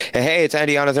Hey, it's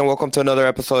Andy Yanas, and welcome to another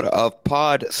episode of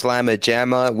Pod Slamma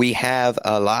Jamma. We have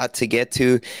a lot to get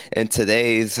to in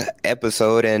today's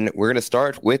episode, and we're going to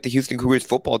start with the Houston Cougars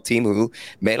football team, who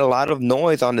made a lot of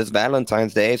noise on this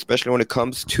Valentine's Day, especially when it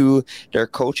comes to their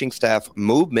coaching staff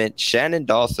movement. Shannon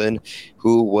Dawson,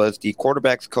 who was the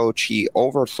quarterback's coach, he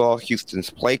oversaw Houston's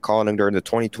play calling during the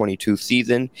 2022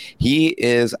 season. He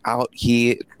is out.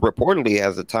 He reportedly,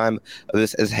 at the time of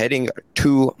this, is heading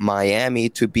to Miami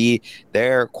to be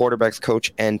their quarterback's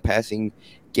coach and passing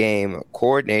game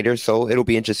coordinator. So it'll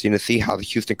be interesting to see how the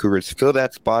Houston Cougars fill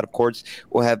that spot. Of course,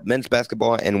 we'll have men's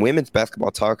basketball and women's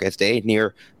basketball talk as they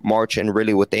near March, and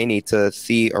really what they need to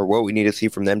see, or what we need to see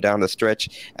from them down the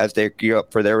stretch as they gear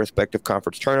up for their respective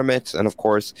conference tournaments. And of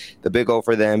course, the big goal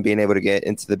for them being able to get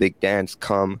into the big dance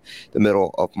come the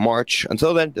middle of March.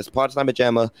 Until then, this is Pod Slamma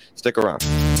Jamma. Stick around.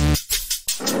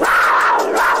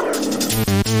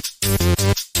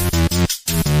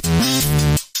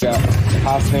 Got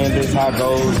high standards, high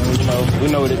goals, and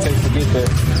we know what it takes to get there.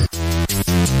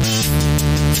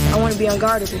 I want to be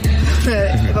unguardable,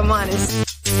 if I'm honest.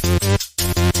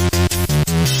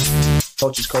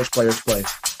 Coaches coach, players play.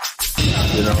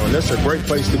 And that's a great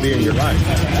place to be in your life,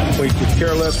 where you can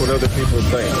care less what other people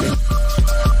think.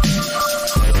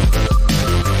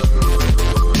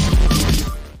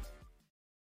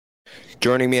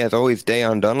 Joining me as always,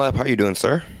 Dayon Dunlap. How are you doing,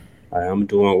 sir? I am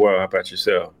doing well. How about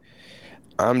yourself?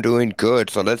 I'm doing good.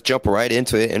 So let's jump right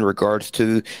into it in regards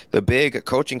to the big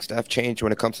coaching staff change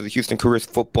when it comes to the Houston Cougars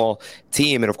football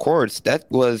team. And of course, that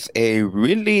was a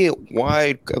really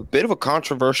a bit of a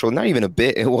controversial, not even a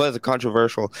bit, it was a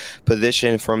controversial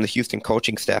position from the Houston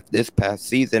coaching staff this past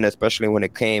season, especially when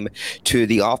it came to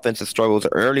the offensive struggles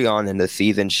early on in the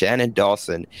season. Shannon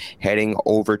Dawson heading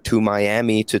over to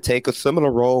Miami to take a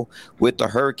similar role with the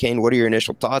Hurricane. What are your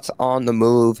initial thoughts on the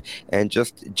move, and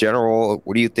just general,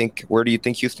 where do you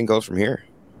think Houston goes from here?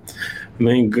 I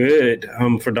mean, good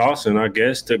for Dawson, I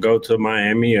guess, to go to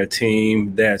Miami, a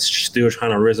team that's still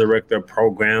trying to resurrect their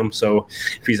program. So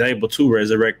if he's able to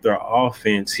resurrect their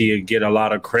offense, he'll get a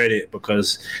lot of credit,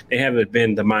 because they haven't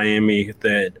been the Miami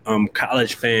that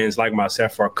college fans like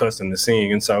myself are accustomed to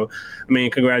seeing. And so, I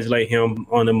mean, congratulate him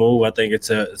on the move. I think it's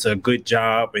a good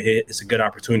job. It's a good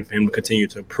opportunity for him to continue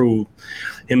to improve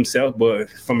himself. But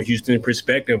from a Houston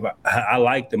perspective, I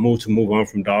like the move on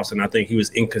from Dawson. I think he was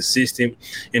inconsistent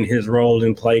in his role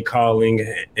in play calling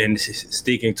and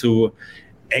sticking to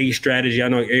a strategy. I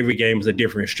know every game is a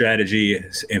different strategy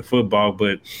in football,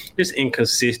 but just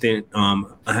inconsistent.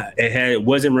 It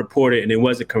wasn't reported and it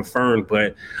wasn't confirmed,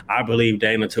 but I believe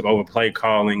Dana took over play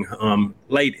calling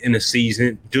late in the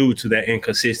season due to that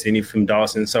inconsistency from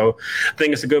Dawson. So I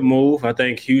think it's a good move. I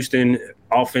think Houston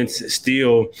offense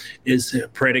still is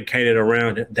predicated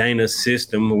around Dana's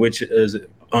system, which is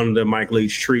under Mike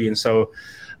Leach's tree. And so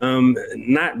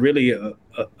not really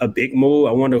a big move.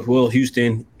 I wonder who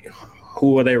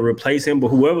will they replace him? But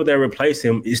whoever they replace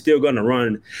him is still going to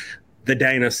run the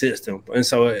Dana system. And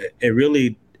so it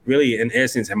really, in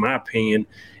essence, in my opinion,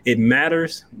 it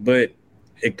matters, but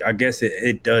I guess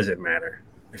it doesn't matter,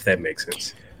 if that makes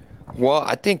sense. Well,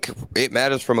 I think it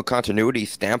matters from a continuity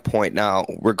standpoint now.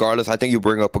 Regardless, I think you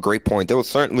bring up a great point. There was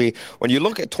certainly, when you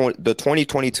look at the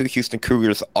 2022 Houston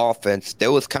Cougars offense,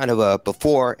 there was kind of a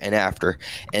before and after,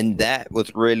 and that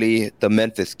was really the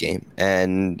Memphis game.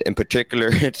 And in particular,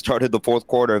 it started the fourth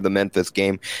quarter of the Memphis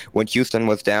game when Houston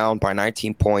was down by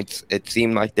 19 points. It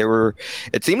seemed like the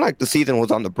season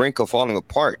was on the brink of falling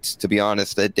apart, to be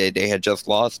honest. They had just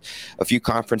lost a few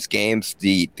conference games.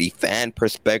 The fan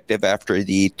perspective after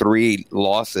the three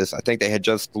losses, I think they had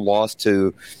just lost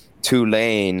to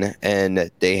Tulane, and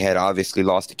they had obviously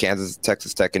lost to Kansas,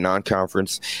 Texas Tech in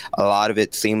non-conference. A lot of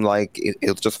it seemed like it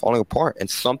was just falling apart, and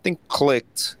something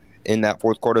clicked in that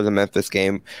fourth quarter of the Memphis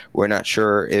game. We're not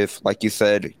sure if, like you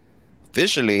said,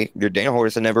 officially, your Dana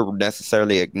Holgorsen never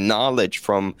necessarily acknowledged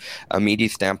from a media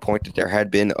standpoint that there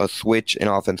had been a switch in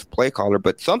offensive play caller,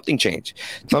 but something changed.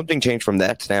 Something changed from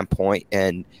that standpoint,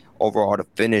 and overall to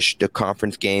finish the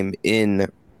conference game in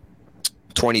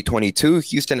 2022,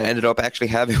 Houston ended up actually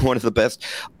having one of the best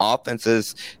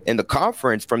offenses in the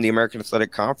conference from the American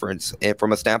Athletic Conference. And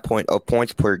from a standpoint of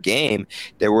points per game,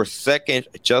 they were second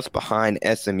just behind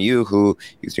SMU, who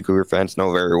Houston Cougar fans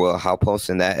know very well how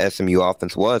posting that SMU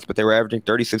offense was, but they were averaging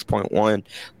 36.1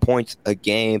 points a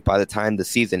game by the time the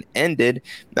season ended.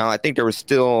 Now, I think there was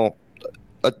still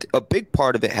a big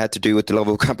part of it had to do with the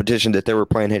level of competition that they were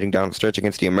playing heading down the stretch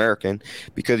against the American,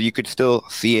 because you could still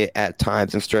see it at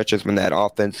times in stretches when that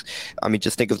offense, I mean,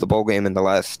 just think of the bowl game in the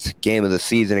last game of the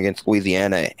season against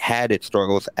Louisiana. It had its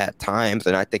struggles at times,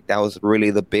 and I think that was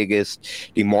really the biggest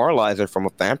demoralizer from a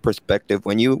fan perspective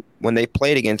when they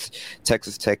played against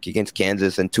Texas Tech, against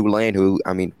Kansas, and Tulane, who,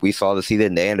 I mean, we saw the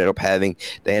season they ended up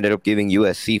giving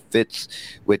USC fits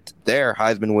with their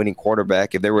Heisman-winning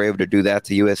quarterback. If they were able to do that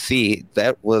to USC,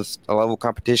 that was a level of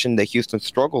competition that Houston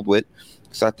struggled with.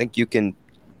 So I think you can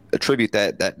attribute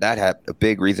that had a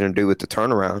big reason to do with the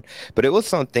turnaround. But it was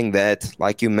something that,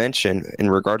 like you mentioned, in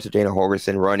regard to Dana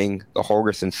Holgorsen running the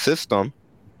Holgorsen system,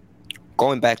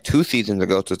 going back 2 seasons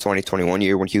ago to the 2021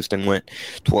 year when Houston went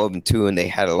 12-2, and they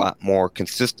had a lot more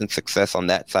consistent success on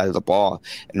that side of the ball.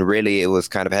 And really, it was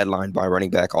kind of headlined by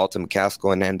running back Alton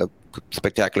McCaskill and the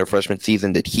spectacular freshman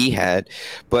season that he had.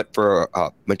 But for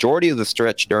a majority of the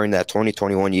stretch during that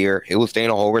 2021 year, it was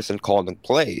Dana Holgorsen calling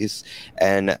plays.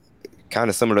 And kind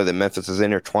of similar that Memphis is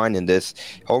intertwined in this,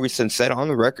 Holgorsen said on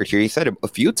the record here, he said it a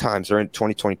few times during the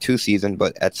 2022 season,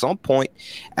 but at some point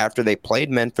after they played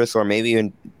Memphis, or maybe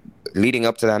even leading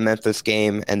up to that Memphis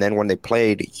game, and then when they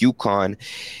played UConn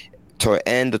to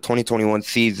end the 2021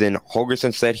 season,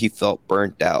 Holgorsen said he felt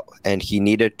burnt out and he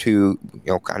needed to,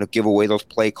 kind of give away those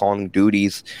play calling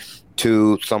duties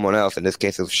to someone else. In this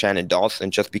case, it was Shannon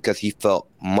Dawson, just because he felt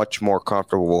much more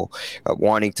comfortable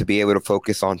wanting to be able to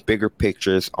focus on bigger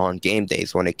pictures on game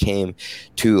days when it came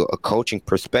to a coaching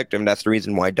perspective. And that's the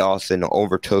reason why Dawson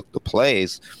overtook the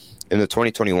plays. In the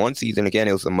 2021 season, again,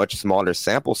 it was a much smaller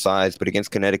sample size, but against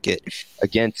Connecticut,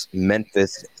 against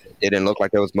Memphis, it didn't look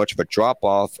like there was much of a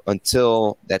drop-off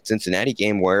until that Cincinnati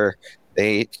game, where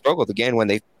they struggled again when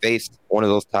they faced one of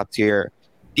those top-tier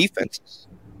defenses.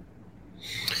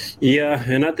 Yeah,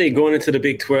 and I think going into the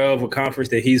Big 12, a conference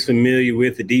that he's familiar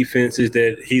with, the defenses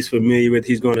that he's familiar with,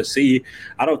 he's going to see,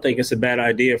 I don't think it's a bad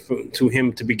idea to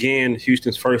him to begin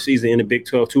Houston's first season in the Big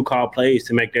 12 to call plays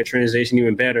to make that transition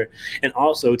even better. And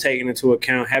also taking into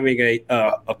account having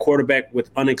a quarterback with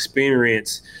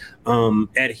unexperience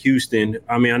at Houston.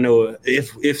 I mean, I know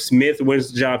if Smith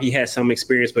wins the job, he has some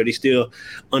experience, but he's still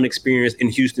unexperienced in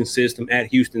Houston's system at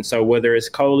Houston. So whether it's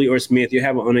Coley or Smith, you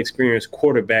have an unexperienced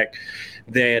quarterback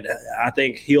that I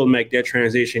think he'll make that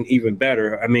transition even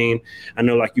better. I mean, I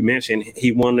know, like you mentioned,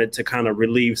 he wanted to kind of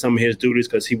relieve some of his duties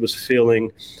because he was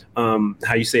feeling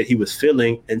how you said he was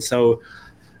feeling. And so,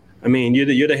 I mean,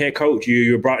 you're the head coach.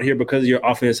 You're brought here because of your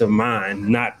offensive mind,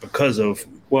 not because of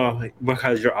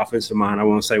your offensive mind. I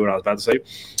won't say what I was about to say.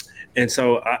 And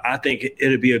so I think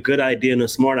it'd be a good idea and a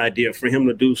smart idea for him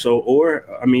to do so. Or,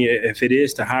 I mean, if it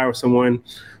is to hire someone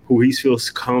who he feels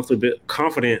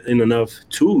confident in enough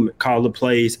to call the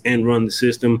plays and run the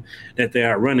system that they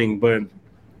are running. But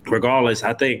regardless,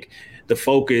 I think the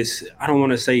focus, I don't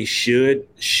want to say should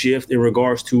shift in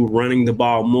regards to running the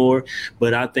ball more,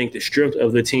 but I think the strength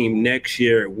of the team next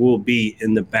year will be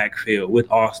in the backfield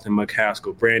with Austin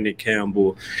McCaskill, Brandon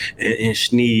Campbell, and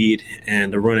Snead,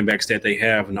 and the running backs that they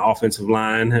have, and the offensive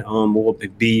line will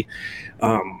be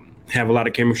have a lot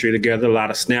of chemistry together, a lot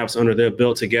of snaps under their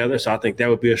belt together. So I think that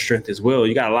would be a strength as well.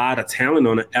 You got a lot of talent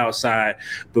on the outside,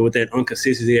 but with that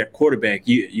inconsistency at quarterback,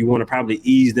 you want to probably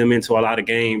ease them into a lot of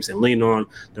games and lean on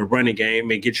the running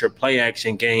game and get your play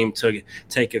action game to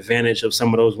take advantage of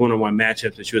some of those one-on-one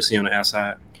matchups that you'll see on the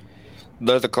outside.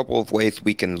 There's a couple of ways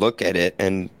we can look at it.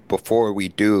 And before we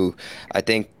do, I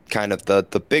think kind of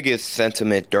the biggest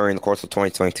sentiment during the course of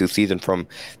 2022 season from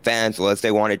fans was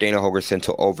they wanted Dana Holgorsen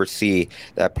to oversee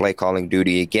that play calling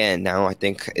duty again. Now, I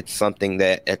think it's something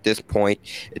that at this point,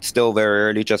 it's still very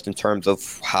early just in terms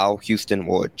of how Houston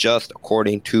will adjust.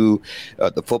 According to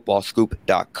the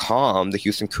footballscoop.com, the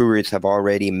Houston Cougars have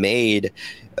already made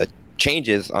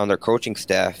changes on their coaching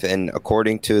staff. And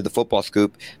according to the Football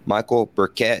Scoop, Michael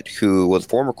Burkett, who was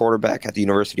former quarterback at the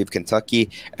University of Kentucky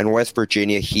and West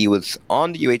Virginia, he was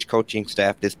on the UH coaching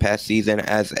staff this past season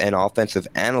as an offensive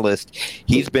analyst.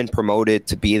 He's been promoted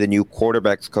to be the new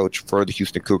quarterbacks coach for the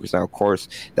Houston Cougars. Now, of course,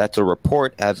 that's a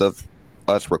report as of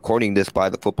us recording this by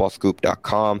the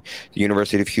footballscoop.com. The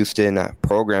University of Houston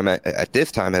program at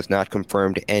this time has not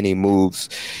confirmed any moves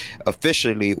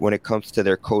officially when it comes to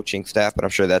their coaching staff, but I'm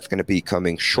sure that's going to be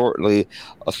coming shortly.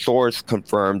 A source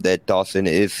confirmed that Dawson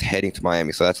is heading to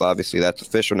Miami, so that's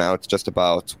official now. It's just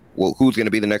about who's going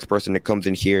to be the next person that comes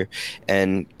in here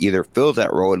and either fills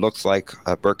that role. It looks like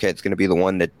Burkett's going to be the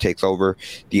one that takes over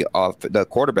the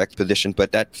quarterback's position,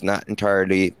 but that's not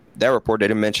entirely. That report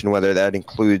didn't mention whether that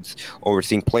includes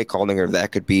overseeing play calling or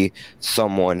that could be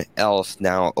someone else.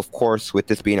 Now, of course, with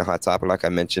this being a hot topic, like I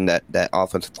mentioned, that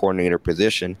offensive coordinator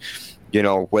position,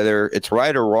 whether it's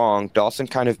right or wrong, Dawson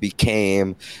kind of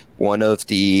became one of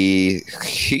the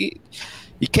he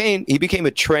became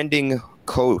a trending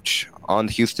coach on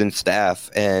the Houston staff,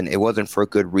 and it wasn't for a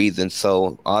good reason.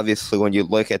 So obviously, when you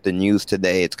look at the news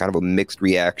today, it's kind of a mixed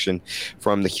reaction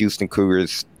from the Houston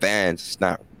Cougars fans. It's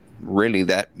not really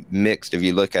that mixed if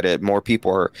you look at it. More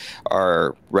people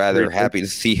are rather happy to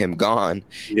see him gone.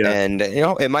 Yeah. And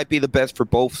it might be the best for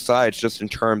both sides, just in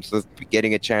terms of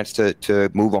getting a chance to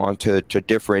move on to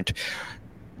different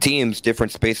teams,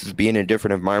 different spaces, being in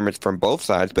different environments from both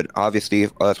sides. But obviously,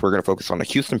 we're going to focus on the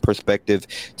Houston perspective.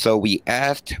 So we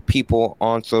asked people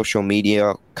on social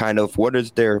media kind of what is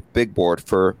their big board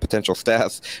for potential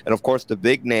staffs. And of course, the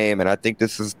big name, and I think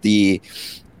this is the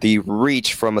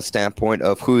reach from a standpoint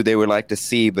of who they would like to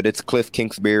see, but it's Cliff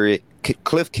Kingsbury,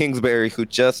 who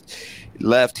just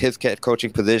left his head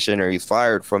coaching position, or he's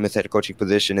fired from his head coaching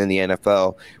position in the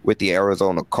NFL with the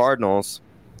Arizona Cardinals.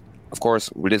 Of course,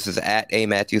 this is at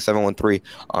amatthew713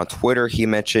 on Twitter. He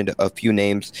mentioned a few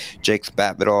names: Jake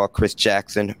Spavital, Chris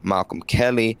Jackson, Malcolm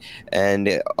Kelly,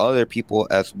 and other people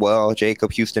as well.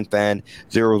 Jacob, Houston fan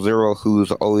 00,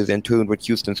 who's always in tune with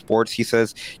Houston sports, he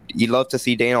says he'd love to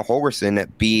see Dana Holgorsen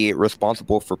be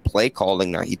responsible for play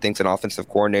calling. Now, he thinks an offensive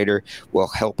coordinator will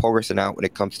help Holgorsen out when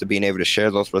it comes to being able to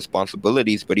share those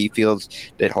responsibilities, but he feels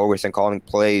that Holgorsen calling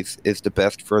plays is the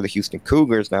best for the Houston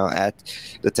Cougars. Now, at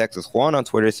the Texas Juan on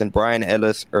Twitter, and Brian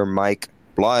Ellis or Mike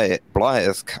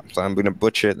Blyes, so I'm going to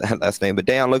butcher that last name, but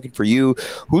Dan, I'm looking for you.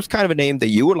 Who's kind of a name that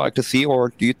you would like to see, or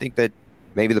do you think that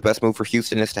maybe the best move for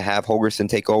Houston is to have Holgorsen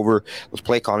take over those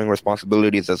play calling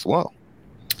responsibilities as well?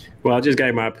 Well, I just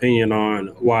gave my opinion on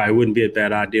why it wouldn't be a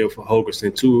bad idea for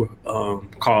Holgorsen to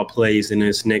call plays in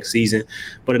this next season.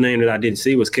 But a name that I didn't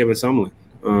see was Kevin Sumlin.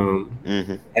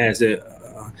 As a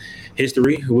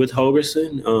history with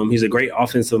Holgorsen. He's a great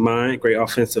offensive mind, great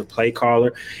offensive play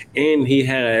caller, and he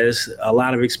has a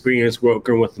lot of experience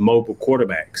working with mobile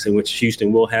quarterbacks, in which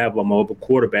Houston will have a mobile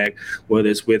quarterback, whether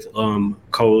it's with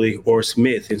Coley or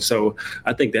Smith. And so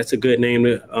I think that's a good name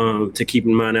to keep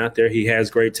in mind out there. He has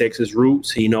great Texas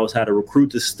roots. He knows how to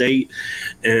recruit the state,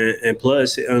 and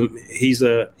plus he's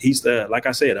like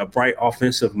I said, a bright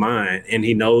offensive mind, and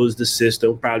he knows the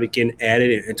system. Probably can add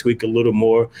it and tweak a little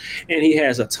more, and he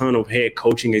has a ton of head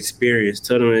coaching experience,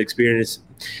 coaching experience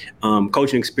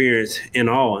in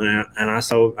all.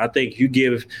 So I think you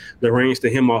give the reins to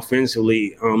him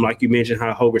offensively, like you mentioned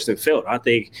how Holgorsen felt. I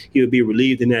think he would be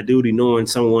relieved in that duty, knowing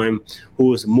someone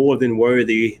who is more than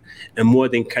worthy and more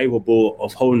than capable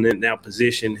of holding that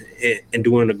position and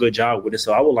doing a good job with it.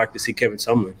 So I would like to see Kevin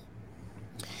Sumlin.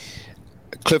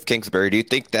 Cliff Kingsbury, do you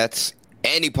think that's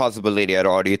any possibility at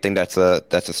all? Do you think that's a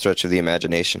stretch of the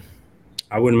imagination?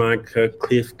 I wouldn't mind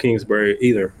Cliff Kingsbury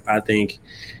either. I think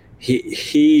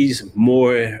he's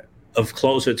more of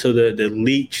closer to the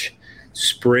Leach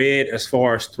spread as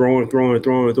far as throwing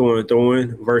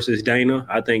versus Dana.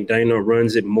 I think Dana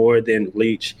runs it more than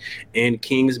Leach and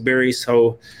Kingsbury.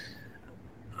 So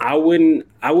I wouldn't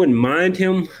mind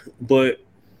him, but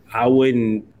I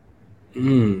wouldn't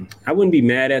be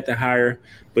mad at the hire,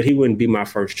 but he wouldn't be my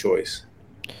first choice.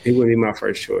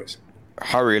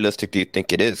 How realistic do you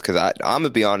think it is? Because I'm going to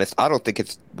be honest, I don't think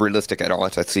it's realistic at all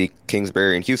as I see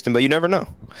Kingsbury in Houston, but you never know.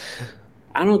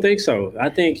 I don't think so. I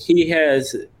think he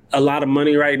has a lot of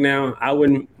money right now.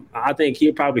 I think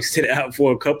he'll probably sit out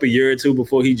for a couple year or two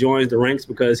before he joins the ranks,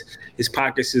 because his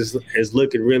pockets is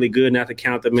looking really good. Not to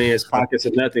count the man's pockets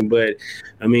or nothing, but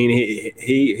I mean,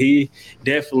 he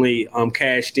definitely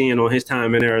cashed in on his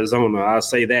time in Arizona. I'll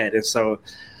say that. And so,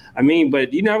 I mean,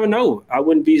 but you never know. I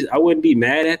wouldn't be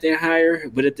mad at that hire,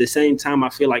 but at the same time, I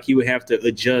feel like he would have to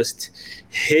adjust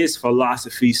his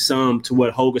philosophy some to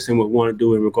what Holgorsen would want to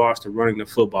do in regards to running the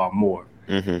football more.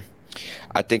 Mm-hmm.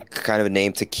 I think kind of a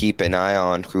name to keep an eye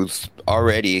on, who's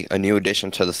already a new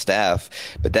addition to the staff,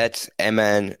 but that's I'm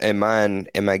going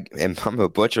to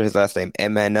butcher his last name,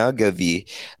 Emanagavi.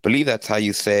 I believe that's how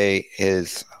you say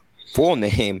his full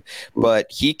name, but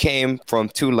he came from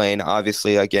Tulane.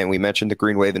 Obviously, again, we mentioned the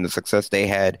Green Wave and the success they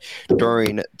had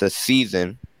during the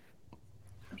season.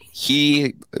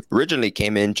 He originally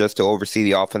came in just to oversee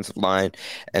the offensive line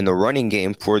and the running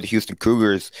game for the Houston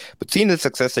Cougars, but seeing the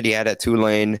success that he had at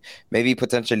Tulane, maybe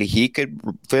potentially he could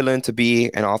fill in to be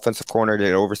an offensive corner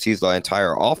that oversees the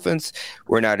entire offense.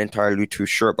 We're not entirely too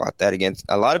sure about that. Again,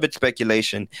 a lot of it's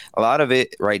speculation. A lot of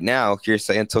it right now,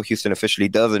 hearsay, until Houston officially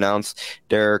does announce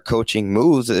their coaching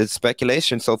moves, it's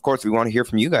speculation. So, of course, we want to hear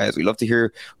from you guys. We love to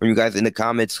hear from you guys in the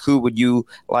comments. Who would you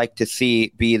like to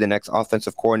see be the next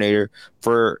offensive coordinator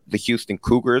for the Houston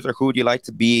Cougars, or who would you like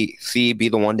to be the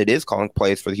one that is calling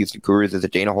plays for the Houston Cougars? Is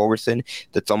it Dana Holgorsen?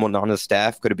 Is it someone on the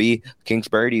staff? Could it be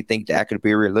Kingsbury? Do you think that could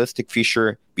be realistic?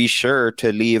 Be sure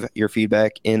to leave your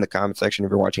feedback in the comment section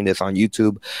if you're watching this on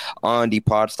YouTube, on the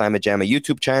Podslam Pajama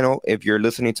YouTube channel. If you're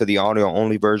listening to the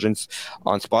audio-only versions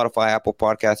on Spotify, Apple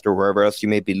Podcast, or wherever else you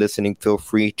may be listening, feel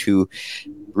free to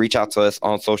reach out to us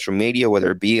on social media,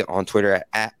 whether it be on Twitter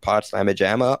at Podslam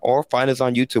Pajama, or find us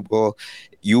on YouTube.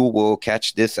 You will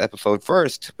catch this episode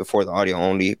first before the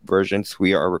audio-only versions.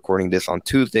 We are recording this on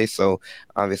Tuesday, so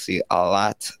obviously a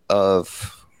lot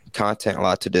of content, a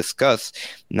lot to discuss.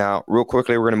 Now, real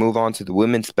quickly, we're going to move on to the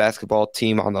women's basketball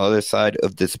team on the other side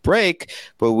of this break,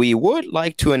 but we would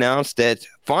like to announce that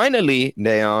finally,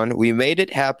 Dayon, we made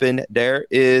it happen. There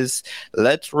is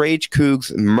Let's Rage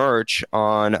Cougs merch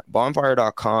on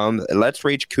bonfire.com, Let's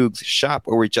Rage Cougs shop,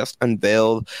 where we just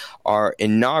unveiled our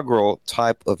inaugural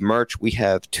type of merch. We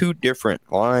have two different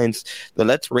lines. The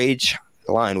Let's Rage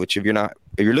line, which if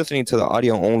you're listening to the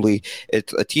audio only,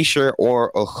 it's a t-shirt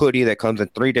or a hoodie that comes in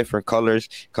 3 different colors.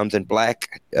 Comes in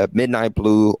black, midnight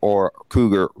blue, or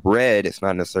cougar red. It's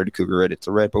not necessarily cougar red, it's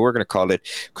a red, but we're going to call it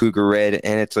cougar red.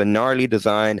 And it's a gnarly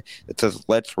design that says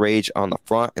Let's Rage on the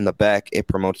front and the back. It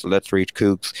promotes the Let's Rage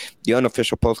Cougs, the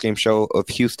unofficial postgame show of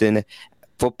Houston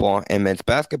football and men's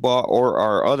basketball. Or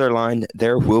our other line,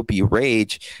 There Will Be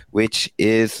Rage, which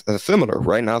is similar.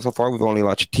 Right now, so far, we've only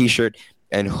launched a t-shirt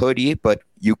and hoodie, but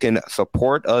you can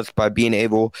support us by being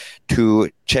able to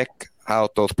check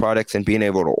out those products and being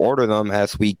able to order them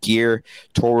as we gear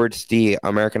towards the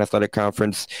American Athletic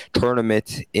Conference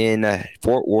tournament in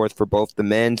Fort Worth for both the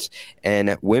men's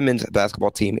and women's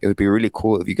basketball team. It would be really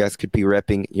cool if you guys could be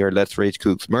repping your Let's Rage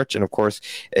Cougs merch, and of course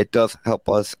it does help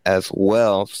us as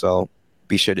well, so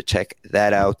be sure to check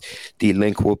that out. The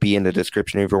link will be in the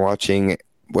description if you're watching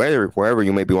wherever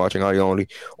you may be watching audio only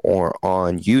or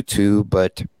on YouTube.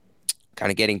 But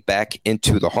kind of getting back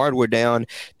into the hardware, down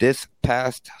this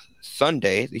past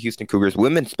Sunday, the Houston Cougars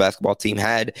women's basketball team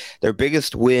had their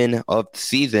biggest win of the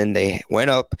season. They went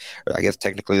up, or I guess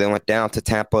technically they went down to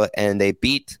Tampa, and they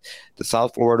beat the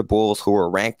South Florida Bulls, who were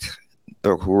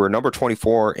number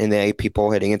 24 in the AP poll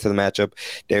heading into the matchup.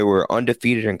 They were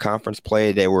undefeated in conference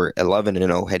play. They were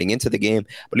 11-0 heading into the game.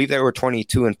 I believe they were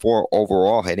 22-4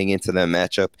 overall heading into the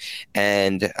matchup.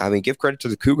 And I mean, give credit to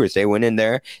the Cougars. They went in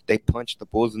there. They punched the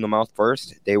Bulls in the mouth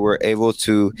first. They were able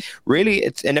to really,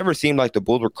 it never seemed like the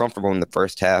Bulls were comfortable in the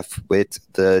first half with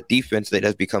the defense that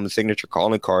has become the signature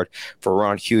calling card for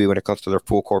Ron Huey when it comes to their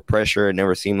full court pressure. It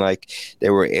never seemed like they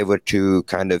were able to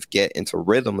kind of get into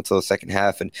rhythm until the second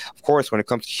half. And of course, when it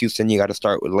comes to Houston, you got to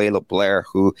start with Layla Blair,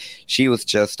 who she was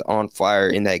just on fire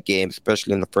in that game,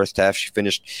 especially in the first half. She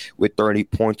finished with 30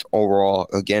 points overall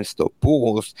against the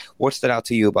Bulls. What stood out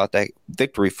to you about that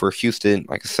victory for Houston?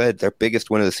 Like I said, their biggest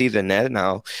win of the season, and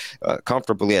now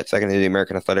comfortably at second in the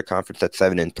American Athletic Conference at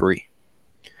 7-3.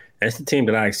 That's the team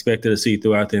that I expected to see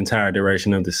throughout the entire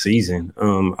duration of the season.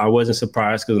 I wasn't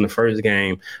surprised because in the first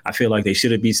game, I feel like they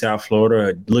should have beat South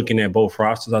Florida. Looking at both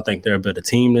rosters, I think they're a better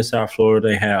team than South Florida.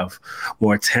 They have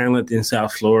more talent than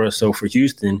South Florida. So for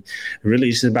Houston, really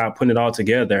it's just about putting it all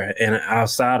together. And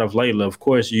outside of Layla, of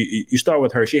course, you start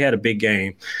with her. She had a big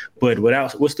game. But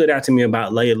what stood out to me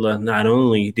about Layla, not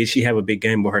only did she have a big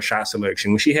game with her shot selection,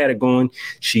 when she had it going,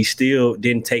 she still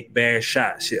didn't take bad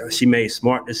shots. She made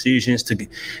smart decisions to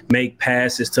make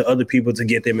passes to other people to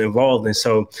get them involved. And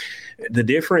so the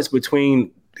difference between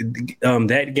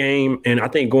that game and I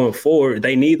think going forward,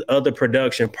 they need other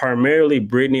production, primarily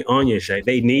Brittany Onyeje.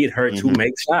 They need her to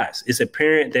make shots. It's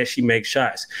apparent that she makes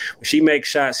shots. When she makes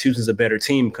shots, Houston's a better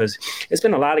team because it's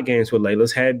been a lot of games where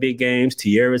Layla's had big games,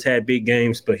 Tierra's had big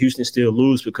games, but Houston still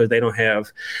lose because they don't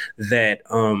have that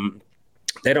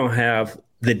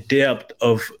the depth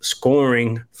of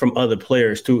scoring from other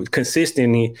players, to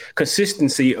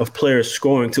consistency of players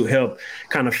scoring to help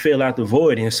kind of fill out the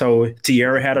void. And so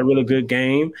Tierra had a really good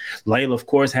game. Layla, of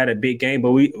course, had a big game,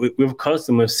 but we're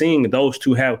accustomed of seeing those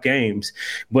two have games.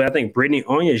 But I think Brittany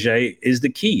Onyeje is the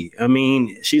key. I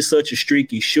mean, she's such a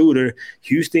streaky shooter.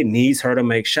 Houston needs her to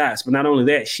make shots. But not only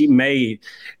that, she made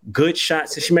good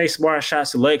shots. She made smart shot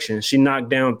selections. She knocked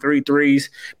down 3 threes,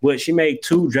 but she made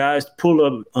 2 drives, pull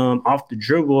up off the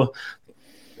dribble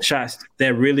shots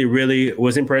that really, really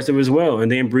was impressive as well.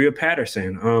 And then Bria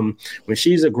Patterson, when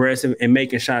she's aggressive and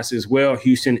making shots as well,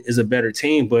 Houston is a better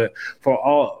team. But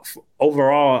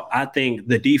overall, I think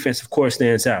the defense, of course,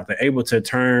 stands out. They're able to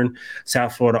turn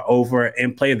South Florida over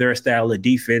and play their style of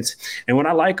defense. And what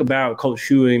I like about Coach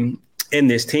Huey in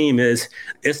this team is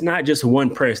it's not just one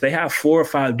press. They have 4 or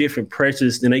 5 different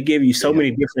presses, and they give you so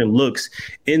many different looks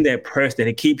in that press that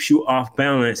it keeps you off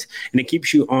balance and it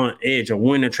keeps you on edge of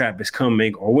when the trap is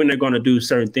coming or when they're going to do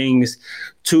certain things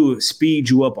to speed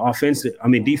you up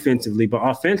defensively, but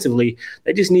offensively,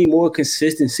 they just need more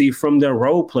consistency from their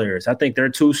role players. I think their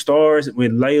 2 stars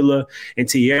with Layla and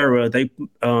Tiara, they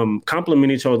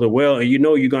complement each other well, and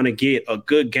you're going to get a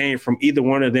good game from either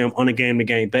one of them on a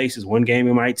game-to-game basis. One game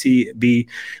it might be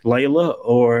Layla,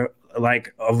 or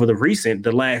like over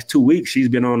the last 2 weeks, she's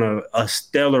been on a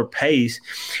stellar pace.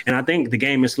 And I think the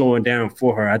game is slowing down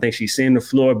for her. I think she's seeing the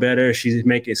floor better. She's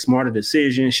making smarter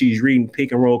decisions. She's reading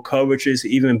pick and roll coverages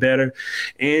even better.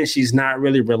 And she's not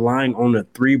really relying on the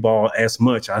 3 ball as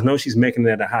much. I know she's making it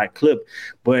at a high clip,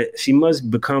 but she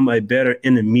must become a better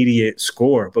intermediate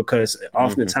scorer, because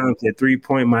oftentimes that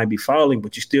 3-point might be falling,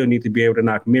 but you still need to be able to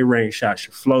knock mid-range shots,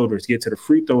 your floaters, get to the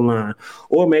free throw line,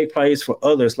 or make plays for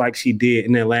others like she did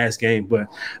in that last game. But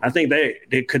I think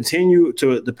they continue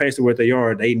to the pace of where they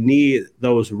are. They need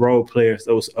those role players,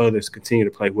 those others continue to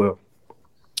play well.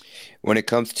 When it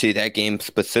comes to that game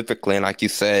specifically, and like you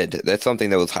said, that's something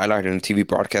that was highlighted in the TV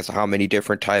broadcast, how many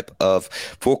different type of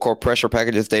full court pressure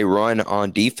packages they run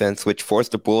on defense, which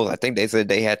forced the Bulls. I think they said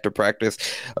they had to practice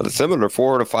a similar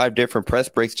 4 to 5 different press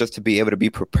breaks just to be able to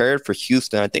be prepared for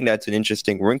Houston. I think that's an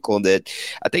interesting wrinkle that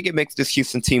I think it makes this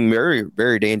Houston team very,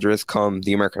 very dangerous come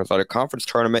the American Athletic Conference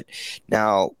tournament.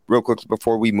 Now, real quick,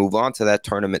 before we move on to that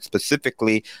tournament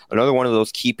specifically, another one of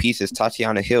those key pieces,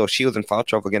 Tatiana Hill, she was in foul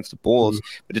trouble against the Bulls,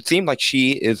 but it seemed like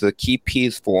she is a key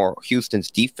piece for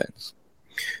Houston's defense.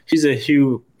 She's a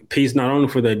huge piece, not only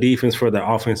for their defense, for their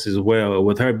offense as well.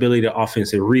 With her ability to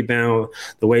offensive rebound,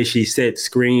 the way she sets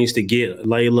screens to get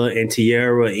Layla and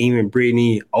Tiara, even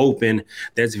Brittany open,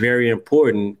 that's very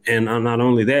important. And not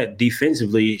only that,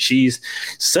 defensively, she's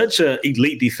such an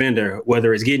elite defender,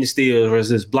 whether it's getting steals,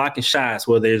 whether it's blocking shots,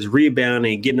 whether it's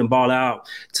rebounding, getting the ball out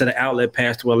to the outlet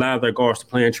pass to allow their guards to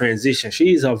play in transition.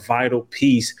 She's a vital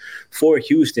piece for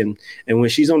Houston. And when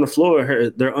she's on the floor,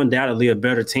 they're undoubtedly a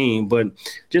better team. But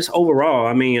just overall,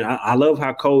 I love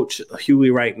how Coach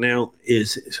Hughey right now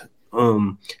is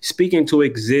speaking to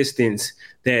existence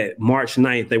that March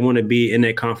 9th, they want to be in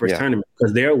that conference tournament,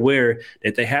 because they're aware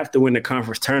that they have to win the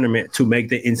conference tournament to make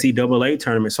the NCAA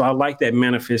tournament. So I like that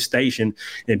manifestation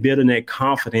and building that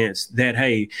confidence that,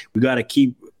 hey, we got to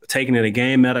keep taking it a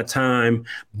game at a time,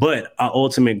 but our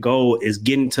ultimate goal is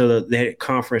getting to that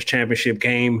conference championship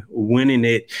game, winning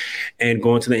it, and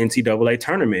going to the NCAA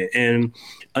tournament. And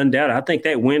undoubtedly, I think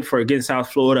that win against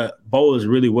South Florida bodes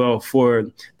really well for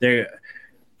their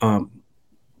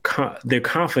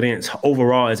confidence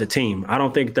overall as a team. I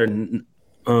don't think they're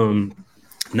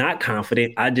not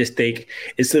confident. I just think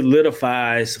it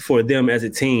solidifies for them as a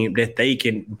team that they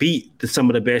can beat some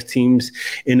of the best teams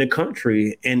in the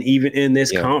country and even in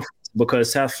this conference.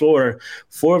 Because South Florida,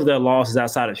 4 of their losses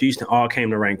outside of Houston all came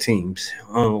to ranked teams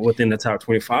within the top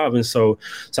 25. And so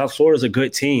South Florida is a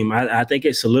good team. I think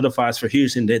it solidifies for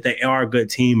Houston that they are a good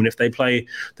team. And if they play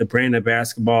the brand of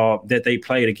basketball that they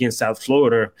played against South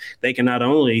Florida, they can not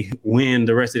only win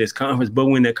the rest of this conference, but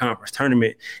win the conference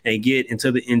tournament and get into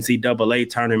the NCAA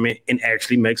tournament and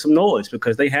actually make some noise,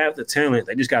 because they have the talent.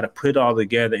 They just got to put it all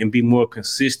together and be more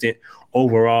consistent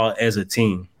overall as a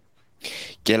team.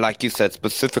 Yeah, like you said,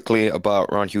 specifically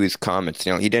about Ron Hughey's comments,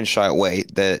 he didn't shy away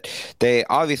that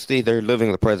they're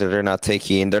living the present. They're not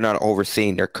they're not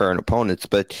overseeing their current opponents,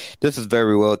 but this is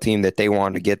very well a team that they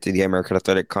want to get to the American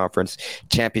Athletic Conference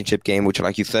championship game, which,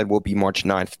 like you said, will be March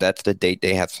 9th. That's the date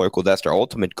they have circled. That's their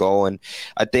ultimate goal. And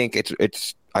I think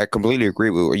I completely agree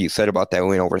with what you said about that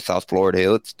win over South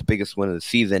Florida. It's the biggest win of the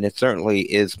season. It certainly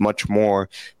is much more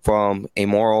from a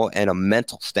moral and a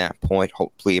mental standpoint.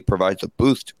 Hopefully it provides a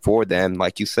boost for them.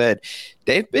 Like you said,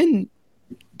 they're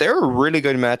a really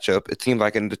good matchup. It seems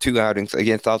like in the 2 outings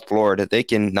against South Florida, they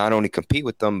can not only compete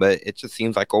with them, but it just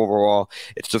seems like overall,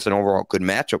 it's just an overall good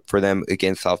matchup for them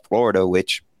against South Florida,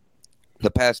 which the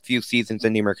past few seasons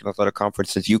in the American Athletic Conference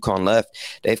since UConn left,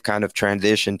 they've kind of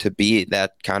transitioned to be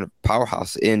that kind of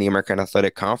powerhouse in the American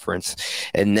Athletic Conference.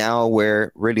 And now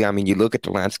where really, you look at the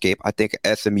landscape, I think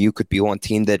SMU could be one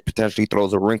team that potentially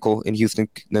throws a wrinkle in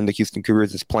the Houston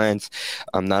Cougars' plans.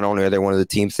 Not only are they one of the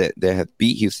teams that have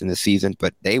beat Houston this season,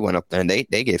 but they went up there and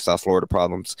they gave South Florida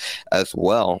problems as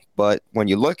well. But when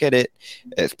you look at it,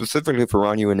 specifically for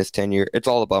Ron Hughey in his tenure, it's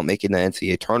all about making the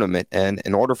NCAA tournament. And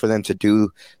in order for them to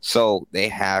do so, they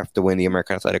have to win the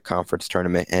American Athletic Conference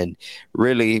tournament and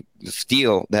really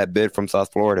steal that bid from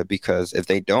South Florida, because if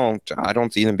they don't, I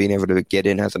don't see them being able to get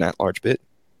in as an at-large bid.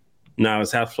 No,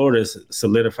 South Florida's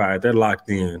solidified. They're locked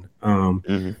in.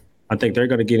 I think they're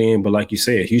going to get in. But like you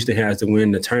said, Houston has to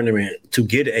win the tournament to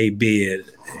get a bid.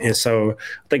 And so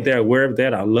I think they're aware of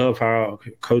that. I love how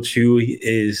Coach Hughey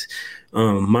is I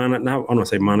don't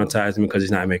say monetizing because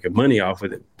he's not making money off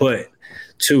of it, but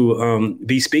to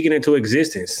be speaking into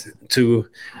existence, to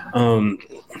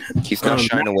he's not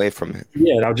shying away from it.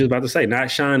 Yeah, I was just about to say,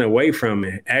 not shying away from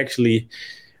it, actually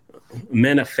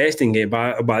manifesting it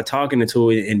by talking into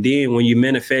it. And then when you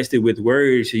manifest it with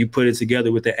words, you put it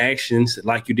together with the actions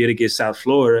like you did against South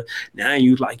Florida. Now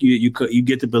you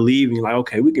get to believe, and you're like,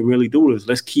 okay, we can really do this.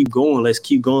 Let's keep going. Let's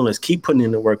keep putting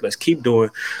in the work. Let's keep doing.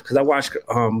 Because I watched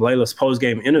Layla's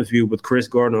post-game interview with Chris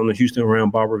Gardner on the Houston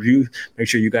Round Ball Review. Make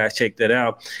sure you guys check that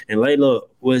out. And Layla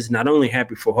was not only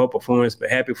happy for her performance, but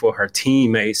happy for her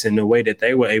teammates and the way that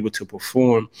they were able to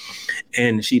perform.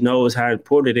 And she knows how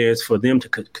important it is for them to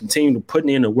continue putting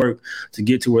in the work to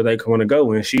get to where they want to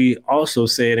go. And she also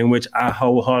said, in which I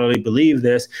wholeheartedly believe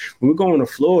this, when we go on the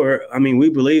floor, I mean,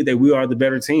 we believe that we are the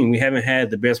better team. We haven't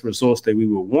had the best results that we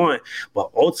would want,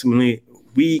 but ultimately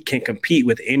we can compete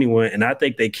with anyone. And I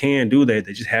think they can do that.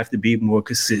 They just have to be more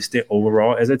consistent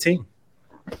overall as a team.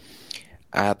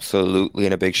 Absolutely,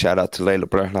 and a big shout out to Layla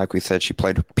Blair. Like we said, she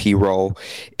played a key role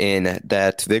in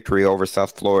that victory over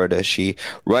South Florida. She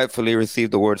rightfully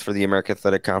received awards for the American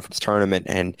Athletic Conference tournament,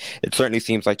 and it certainly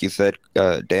seems like you said,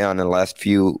 Dayon, in the last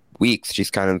few weeks, she's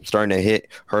kind of starting to hit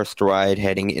her stride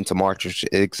heading into March, which is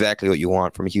exactly what you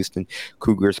want from a Houston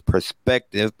Cougars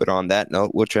perspective. But on that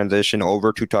note, we'll transition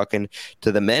over to talking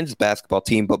to the men's basketball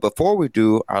team. But before we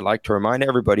do, I'd like to remind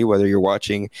everybody, whether you're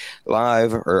watching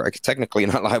live or technically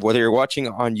not live, whether you're watching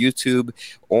on YouTube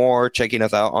or checking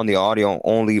us out on the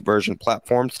audio-only version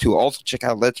platforms, to also check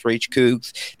out Let's Rage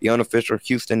Cougs, the unofficial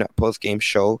Houston post-game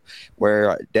show,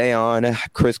 where Dayon,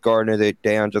 Chris Gardner, that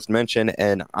Dayon just mentioned,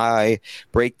 and I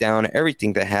break down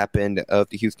everything that happened of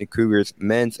the Houston Cougars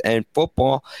men's and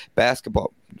football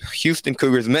basketball. Houston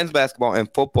Cougars men's basketball and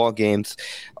football games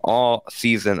all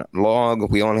season long.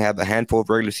 We only have a handful of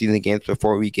regular season games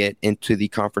before we get into the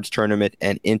conference tournament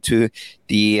and into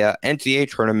the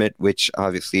NCAA tournament, which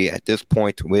obviously at this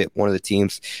point, with one of the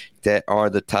teams that are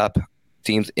the top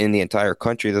teams in the entire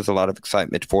country, there's a lot of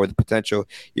excitement for the potential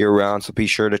year-round. So be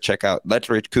sure to check out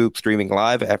Let's Rage Cougs streaming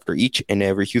live after each and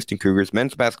every Houston Cougars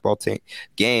men's basketball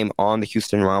game on the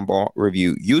Houston Round Ball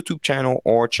Review YouTube channel,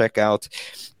 or check out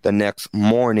the next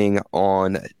morning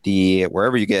on the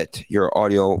wherever you get your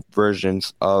audio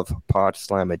versions of Pod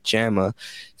Slamma Jamma.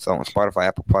 So on Spotify,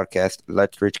 Apple Podcast,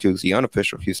 Let's Rage Cougs, the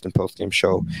unofficial Houston postgame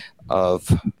show of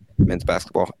men's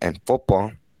basketball and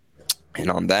football. And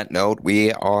on that note,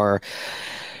 we are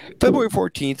February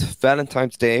 14th,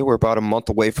 Valentine's Day. We're about a month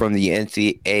away from the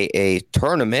NCAA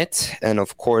tournament. And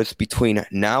of course, between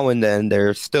now and then,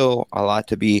 there's still a lot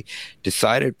to be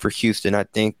decided for Houston. I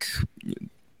think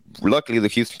luckily the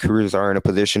Houston Cougars are in a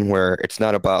position where it's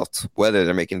not about whether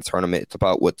they're making the tournament, it's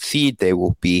about what seed they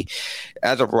will be.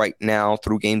 As of right now,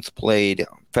 through games played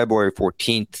February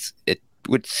 14th, it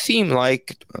would seem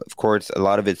like, of course, a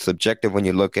lot of it's subjective when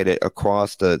you look at it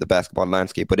across the basketball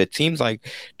landscape, but it seems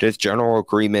like there's general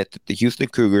agreement that the Houston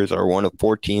Cougars are one of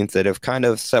 4 teams that have kind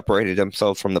of separated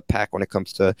themselves from the pack when it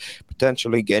comes to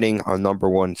potentially getting a number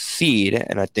 1 seed.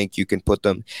 And I think you can put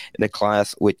them in a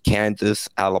class with Kansas,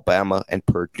 Alabama, and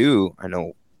Purdue. I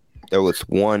know there was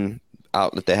one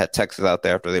outlet that had Texas out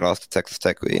there after they lost to Texas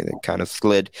Tech, and it kind of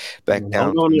slid back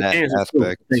down from that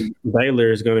aspect. I think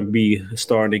Baylor is going to be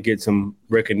starting to get some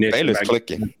recognition. Baylor's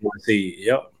clicking.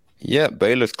 Yep. Yeah,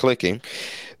 Baylor's clicking.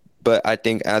 But I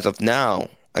think as of now,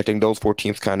 I think those 4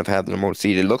 teams kind of have the number 1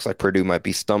 seed. It looks like Purdue might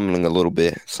be stumbling a little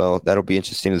bit, so that'll be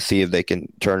interesting to see if they can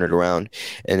turn it around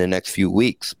in the next few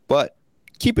weeks. But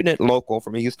keeping it local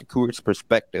from a Houston Cougars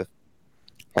perspective,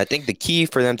 I think the key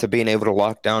for them to being able to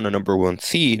lock down a number 1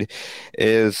 seed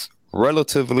is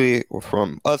relatively,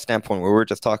 from a standpoint where we're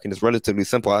just talking, is relatively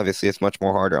simple. Obviously, it's much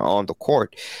more harder on the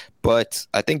court. But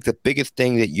I think the biggest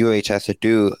thing that UH has to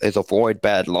do is avoid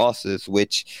bad losses,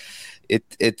 which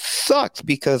it sucks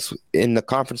because in the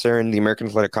conference or in the American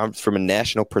Athletic Conference, from a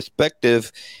national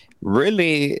perspective,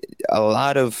 really a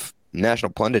lot of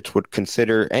national pundits would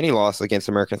consider any loss against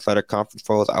American Athletic Conference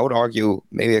foes. I would argue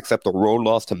maybe accept a road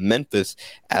loss to Memphis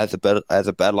as a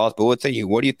bad loss. But what do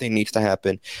you think needs to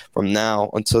happen from now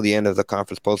until the end of the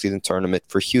conference postseason tournament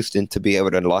for Houston to be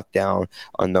able to lock down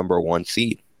a number 1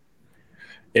 seed?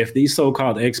 If these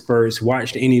so-called experts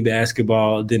watched any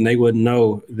basketball, then they would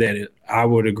know that I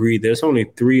would agree. There's only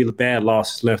 3 bad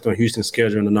losses left on Houston's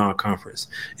schedule in the non-conference: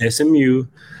 SMU,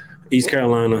 East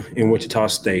Carolina, and Wichita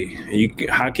State.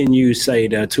 How can you say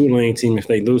that Tulane team, if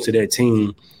they lose to that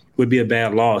team, would be a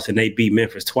bad loss, and they beat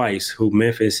Memphis twice. Who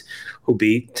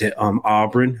beat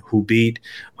Auburn, who beat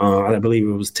I believe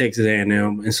it was Texas A&M,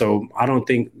 and so I don't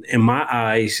think, in my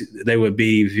eyes, they would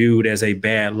be viewed as a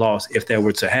bad loss if that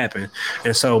were to happen.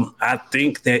 And so I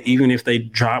think that even if they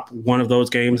drop one of those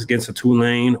games against a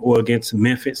Tulane or against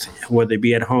Memphis, whether it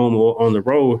be at home or on the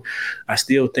road, I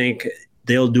still think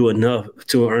they'll do enough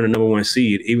to earn a number one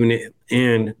seed,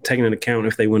 and taking into account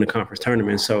if they win the conference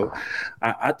tournament. So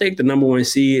I think the number one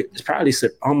seed is probably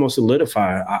almost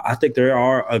solidified. I think there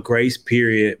are a grace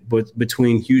period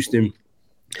between Houston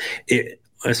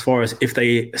as far as if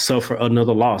they suffer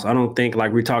another loss. I don't think,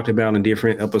 like we talked about in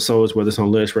different episodes, whether it's on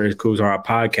Let's Raise Cruise or our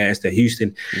podcast, that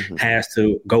Houston has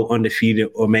to go undefeated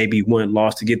or maybe one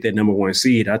loss to get that number one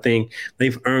seed. I think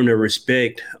they've earned a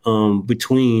respect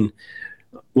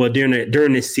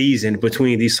during this season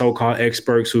between these so-called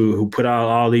experts who put out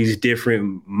all these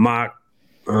different mock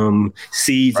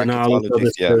seeds and all this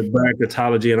other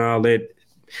bracketology and all that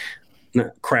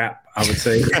crap, I would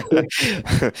say.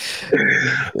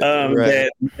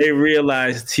 That they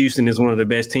realized Houston is one of the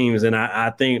best teams. And I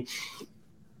think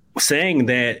saying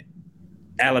that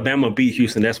Alabama beat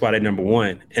Houston, that's why they're number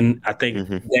one. And I think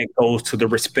that goes to the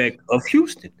respect of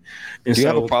Houston. And do you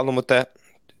have a problem with that?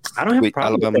 I don't have a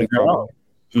problem with that at all.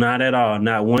 Not at all.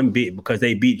 Not one bit, because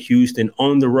they beat Houston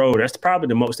on the road. That's probably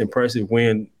the most impressive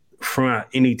win from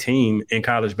any team in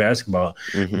college basketball.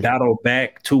 Battle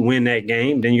back to win that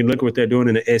game. Then you look at what they're doing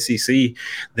in the SEC.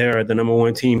 They're the number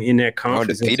one team in that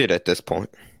conference. Undefeated at this point.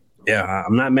 Yeah,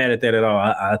 I'm not mad at that at all.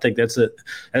 I think that's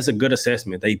a good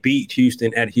assessment. They beat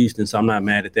Houston at Houston, so I'm not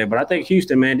mad at that. But I think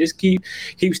Houston, man, just keep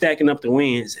stacking up the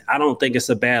wins. I don't think it's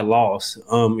a bad loss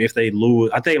if they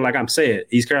lose. I think, like I'm saying,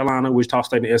 East Carolina, Wichita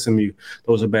State, and SMU,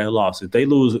 those are bad losses. If they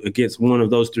lose against one of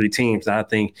those three teams, I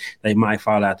think they might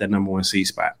fall out that number one seed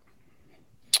spot.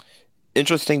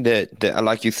 Interesting that,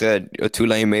 like you said,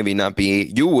 Tulane maybe not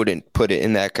be, you wouldn't put it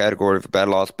in that category of a bad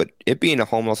loss, but it being a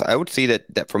home loss, I would see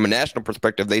that from a national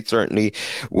perspective, they certainly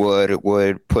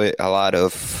would put a lot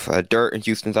of dirt in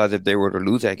Houston's eyes if they were to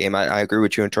lose that game. I agree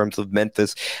with you in terms of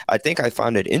Memphis. I think I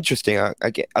found it interesting.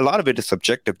 A lot of it is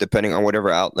subjective depending on whatever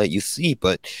outlet you see,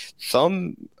 but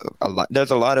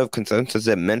there's a lot of consensus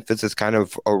that Memphis is kind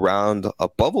of around a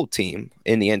bubble team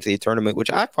in the NCAA tournament,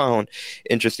 which I found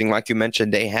interesting. Like you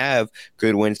mentioned, they have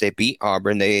good wins. They beat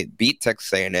Auburn. They beat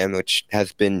Texas A&M, which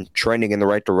has been trending in the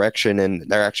right direction, and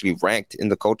they're actually ranked in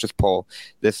the coaches poll,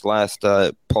 this last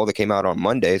poll that came out on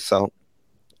Monday. So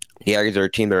the Aggies are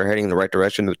a team that are heading in the right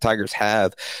direction. The Tigers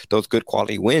have those good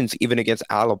quality wins, even against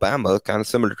Alabama, kind of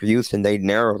similar to Houston. They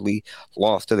narrowly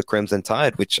lost to the Crimson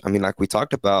Tide, which, I mean, like we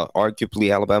talked about,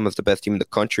 arguably Alabama is the best team in the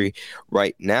country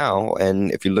right now.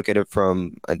 And if you look at it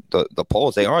from the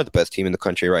polls, they are the best team in the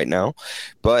country right now.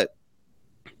 But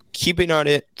keeping on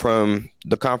it from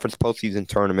the conference postseason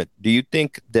tournament, do you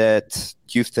think that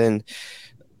Houston,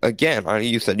 again,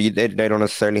 you said they don't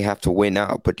necessarily have to win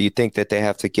out, but do you think that they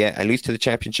have to get at least to the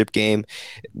championship game?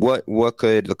 What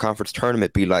could the conference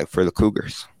tournament be like for the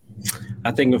Cougars?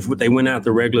 I think if they win out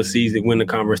the regular season, win the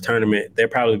conference tournament, they're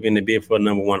probably going to bid for a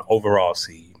number one overall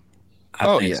seed.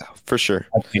 I think so. For sure.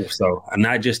 I think so. And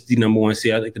not just the number one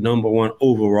seed, I think the number one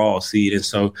overall seed. And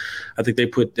so I think they're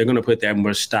going to put that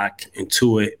much stock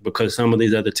into it, because some of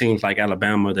these other teams like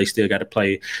Alabama, they still got to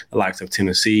play the likes of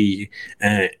Tennessee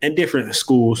and different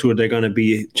schools who they're going to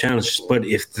be challenged. But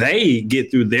if they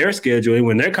get through their schedule and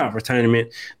win their conference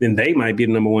tournament, then they might be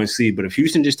the number one seed. But if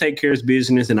Houston just take care of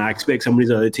business, and I expect some of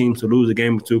these other teams to lose a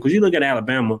game or two, because you look at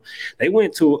Alabama, they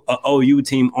went to an OU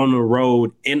team on the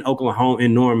road in Oklahoma,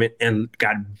 in Norman, and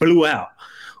got blew out,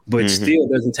 but still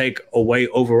doesn't take away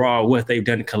overall what they've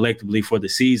done collectively for the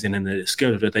season and the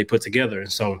schedule that they put together.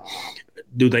 And so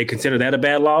do they consider that a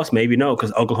bad loss? Maybe no,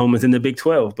 because Oklahoma's in the Big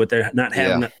 12, but they're not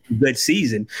having a good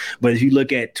season. But if you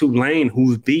look at Tulane,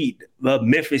 who's beat the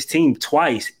Memphis team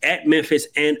twice at Memphis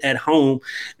and at home,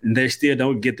 they still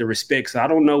don't get the respect. So I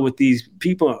don't know what these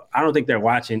people, I don't think they're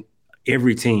watching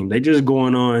every team. They just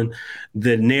going on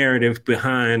the narrative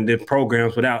behind the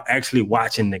programs without actually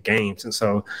watching the games. And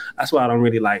so that's why I don't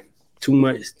really like too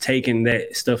much taking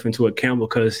that stuff into account,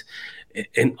 because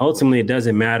ultimately it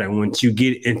doesn't matter once you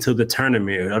get into the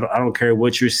tournament. I don't care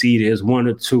what your seed is, 1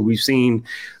 or 2. We've seen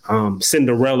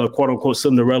Cinderella, quote unquote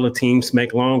Cinderella teams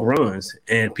make long runs,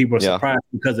 and people are surprised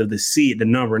because of the seed, the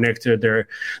number next to their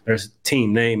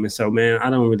team name. And so, man,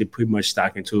 I don't really put much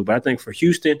stock into it. But I think for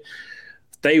Houston,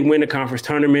 they win the conference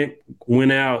tournament,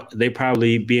 win out, they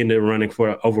probably be in the running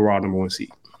for overall number one seed.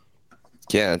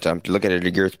 Yeah, I'm looking at the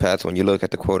years past. When you look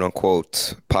at the quote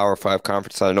unquote Power Five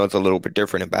conference, I know it's a little bit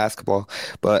different in basketball,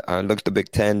 but I look at the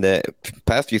Big Ten. The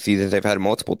past few seasons, they've had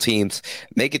multiple teams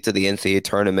make it to the NCAA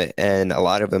tournament, and a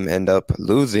lot of them end up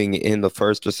losing in the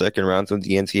first or second rounds of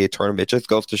the NCAA tournament. It just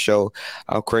goes to show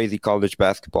how crazy college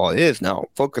basketball is. Now,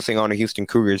 focusing on the Houston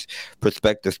Cougars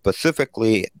perspective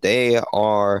specifically, they've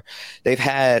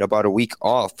had about a week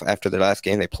off after the last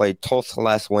game. They played Tulsa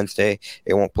last Wednesday.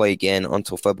 They won't play again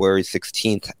until February 16th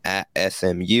at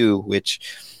SMU, which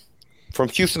from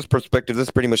Houston's perspective, this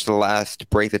is pretty much the last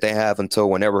break that they have until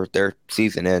whenever their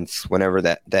season ends, whenever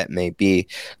that may be,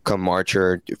 come March,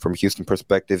 or from Houston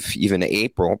perspective, even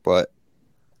April. But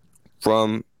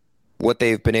from what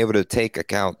they've been able to take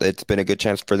account, it's been a good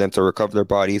chance for them to recover their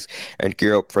bodies and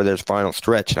gear up for their final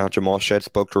stretch. Now, Jamal Shead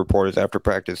spoke to reporters after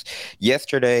practice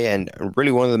yesterday, and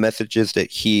really one of the messages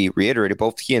that he reiterated,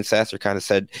 both he and Sasser kind of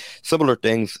said similar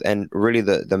things, and really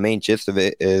the main gist of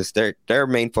it is their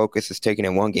main focus is taking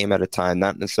it one game at a time,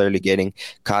 not necessarily getting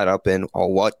caught up in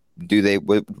what do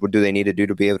they need to do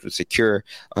to be able to secure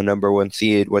a number one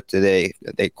seed? What do they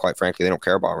quite frankly, they don't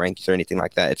care about rankings or anything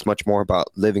like that. It's much more about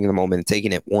living in the moment and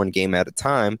taking it one game at a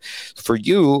time. For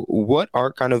you, what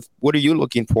are you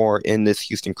looking for in this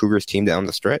Houston Cougars team down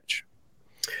the stretch?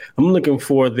 I'm looking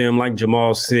for them, like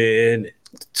Jamal said,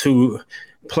 to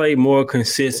play more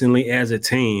consistently as a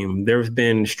team. There's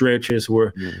been stretches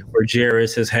where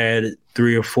Jairus has had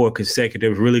 3 or 4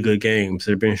 consecutive really good games.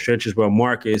 There have been stretches where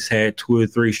Marcus had 2 or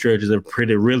 3 stretches of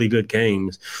really good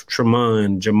games.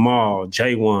 Tremont, Jamal,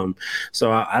 J1.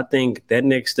 So I think that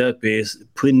next step is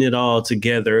putting it all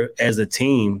together as a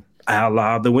team. I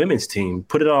allow the women's team,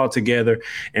 put it all together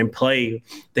and play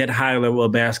that high level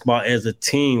of basketball as a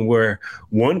team, where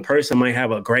one person might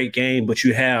have a great game, but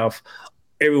you have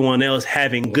everyone else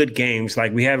having good games.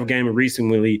 Like we have a game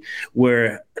recently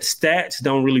where stats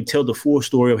don't really tell the full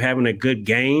story of having a good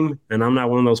game. And I'm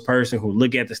not one of those persons who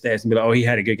look at the stats and be like, oh, he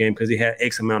had a good game because he had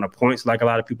X amount of points, like a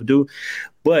lot of people do.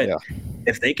 But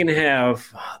if they can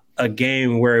have a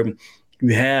game where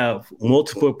you have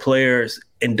multiple players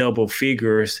in double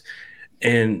figures,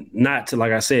 and not to,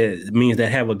 like I said, it means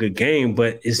that have a good game,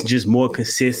 but it's just more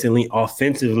consistently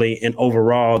offensively and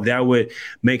overall, that would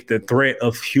make the threat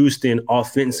of Houston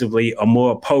offensively a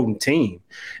more potent team.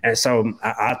 And so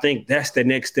I think that's the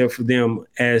next step for them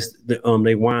as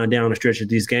they wind down the stretch of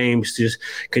these games, just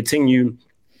continue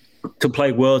to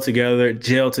play well together,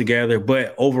 gel together,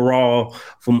 but overall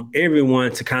from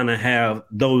everyone to kind of have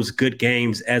those good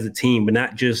games as a team, but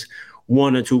not just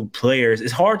one or two players.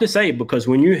 It's hard to say because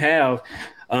when you have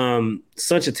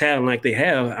such a talent like they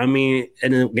have, I mean,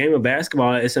 in a game of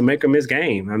basketball, it's a make or miss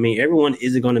game. I mean, everyone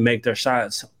isn't going to make their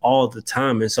shots all the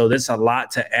time. And so that's a lot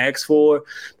to ask for.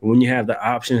 But when you have the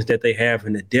options that they have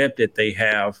and the depth that they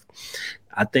have,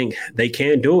 I think they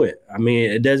can do it. I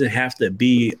mean, it doesn't have to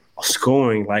be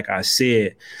scoring, like I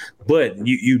said, but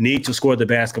you need to score the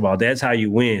basketball. That's how you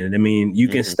win. I mean, you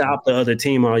can stop the other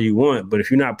team all you want, but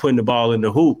if you're not putting the ball in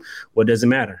the hoop, what does it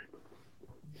matter?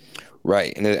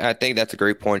 Right, and I think that's a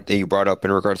great point that you brought up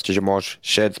in regards to Jamal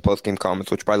Shead's post-game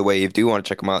comments, which, by the way, if you do want to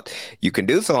check them out, you can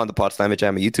do so on the Potsdam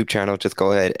Jam YouTube channel. Just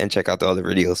go ahead and check out the other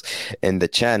videos in the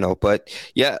channel. But,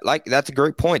 yeah, like that's a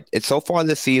great point. It's so far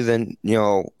this season,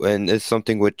 and it's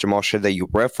something with Jamal Shead that you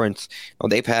reference.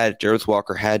 They've had Jairus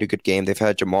Walker had a good game. They've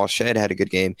had Jamal Shead had a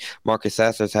good game. Marcus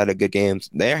Sasser's had a good game.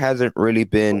 There hasn't really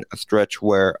been a stretch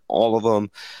where all of them,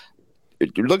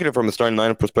 you're looking at it from a starting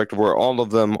lineup perspective, where all of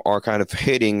them are kind of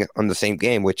hitting on the same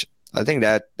game, which I think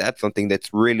that's something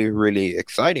that's really, really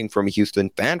exciting from a Houston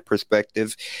fan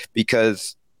perspective,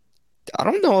 because I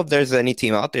don't know if there's any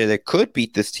team out there that could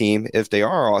beat this team if they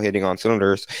are all hitting on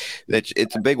cylinders.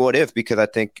 It's a big what if, because I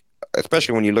think,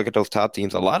 especially when you look at those top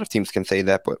teams, a lot of teams can say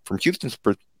that, but from Houston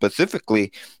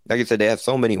specifically, like I said, they have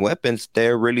so many weapons,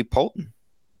 they're really potent.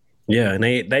 Yeah, and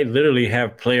they literally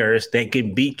have players that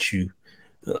can beat you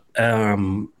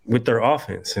with their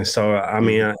offense. And so, I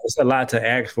mean, it's a lot to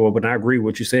ask for, but I agree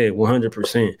with what you said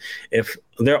 100%. If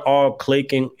they're all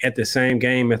clicking at the same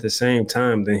game at the same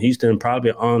time, then Houston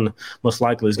probably most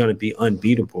likely is going to be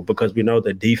unbeatable, because we know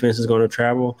the defense is going to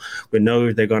travel. We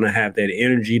know they're going to have that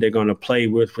energy. They're going to play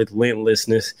with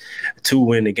relentlessness to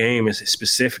win the game, and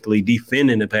specifically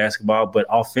defending the basketball. But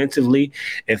offensively,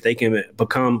 if they can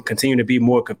continue to be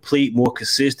more complete, more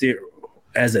consistent,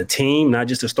 as a team, not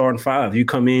just a starting five. You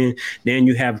come in, then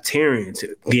you have Terrence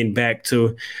getting back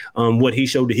to what he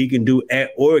showed that he can do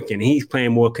at Oregon. He's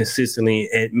playing more consistently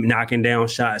at knocking down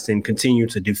shots and continue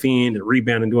to defend and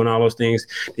rebound and doing all those things.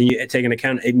 Then you take into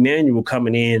account Emmanuel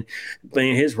coming in,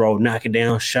 playing his role, knocking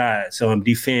down shots,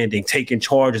 defending, taking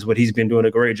charges, what he's been doing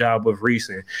a great job with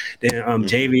recent. Then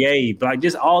JVA, like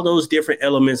just all those different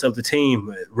elements of the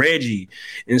team, Reggie.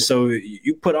 And so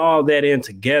you put all that in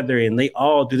together and they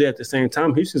all do that at the same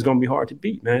time. Houston's going to be hard to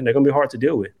beat, man. They're going to be hard to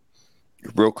deal with.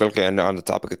 Real quickly, and on the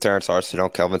topic of Terrence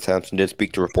Arceneaux, Kelvin Sampson did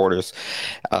speak to reporters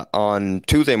on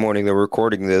Tuesday morning. They're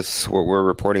recording this. We're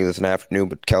reporting this in the afternoon,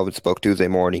 but Kelvin spoke Tuesday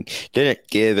morning. Didn't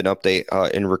give an update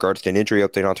in regards to an injury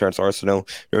update on Terrence Arceneaux.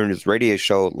 During his radio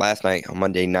show last night, on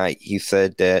Monday night, he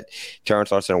said that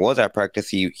Terrence Arceneaux was at practice.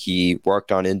 He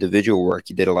worked on individual work.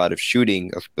 He did a lot of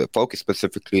shooting, focused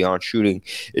specifically on shooting.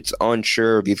 It's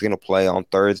unsure if he's going to play on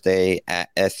Thursday at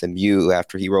SMU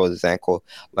after he rolled his ankle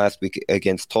last week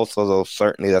against Tulsa, though.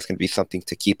 Certainly that's going to be something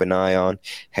to keep an eye on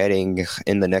heading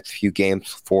in the next few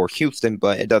games for Houston,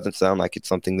 but it doesn't sound like it's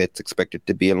something that's expected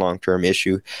to be a long-term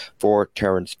issue for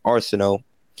Terrence Arceneaux.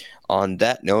 On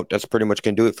that note, that's pretty much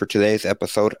going to do it for today's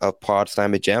episode of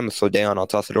Podsime Jam. So, Dayon, I'll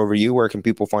toss it over to you. Where can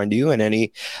people find you, and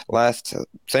any last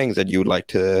things that you would like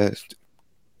to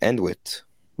end with?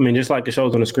 I mean, just like the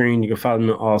shows on the screen, you can follow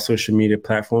me on all social media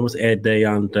platforms at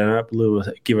Dayon Dunn. We'll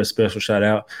give a special shout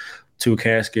out to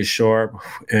Casket Sharp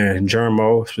and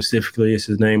Germo, specifically, is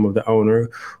the name of the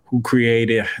owner, who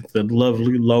created the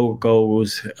lovely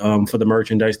logos for the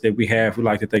merchandise that we have. We'd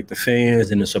like to thank the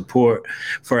fans and the support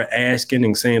for asking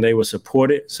and saying they would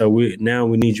support it. So we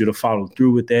need you to follow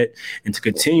through with that and to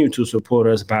continue to support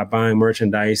us by buying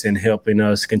merchandise and helping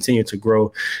us continue to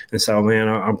grow. And so, man,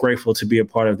 I'm grateful to be a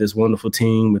part of this wonderful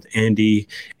team with Andy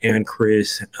and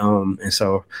Chris. And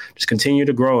so just continue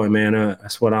to grow. And, man,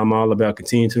 that's what I'm all about,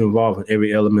 continue to involve in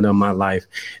every element of my life.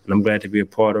 And I'm glad to be a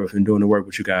part of and doing the work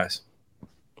with you guys.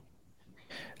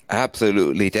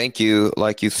 Absolutely. Thank you,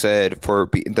 like you said, for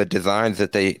the designs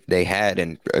that they had,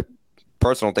 and a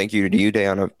personal thank you to you,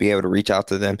 Dayon, to be able to reach out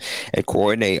to them and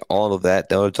coordinate all of that.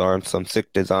 Those are some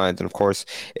sick designs. And of course,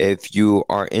 if you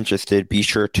are interested, be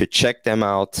sure to check them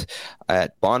out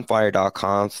at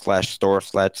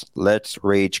bonfire.com/store/Let's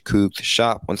Rage Cougs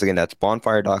shop. Once again, that's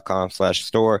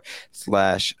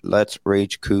bonfire.com/store/Let's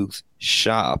Rage Cougs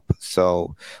shop.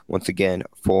 So once again,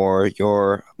 for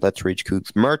your Let's Rage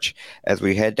Cougs merch, as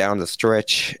we head down the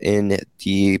stretch in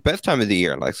the best time of the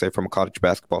year, like I say, from a college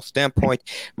basketball standpoint.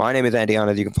 My name is Andy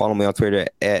Yanez. You can follow me on Twitter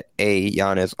at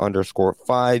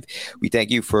 @Yanez_5. We thank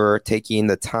you for taking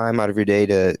the time out of your day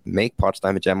to make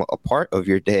Podsime Jam a part of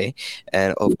your day.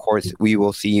 And of course, we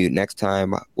will see you next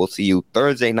time. We'll see you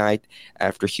Thursday night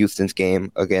after Houston's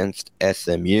game against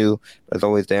SMU. As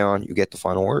always, Dayon, you get the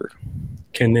final word.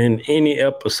 Can end any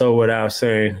episode without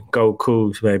saying, go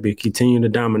Cougs, baby. Continue to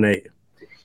dominate.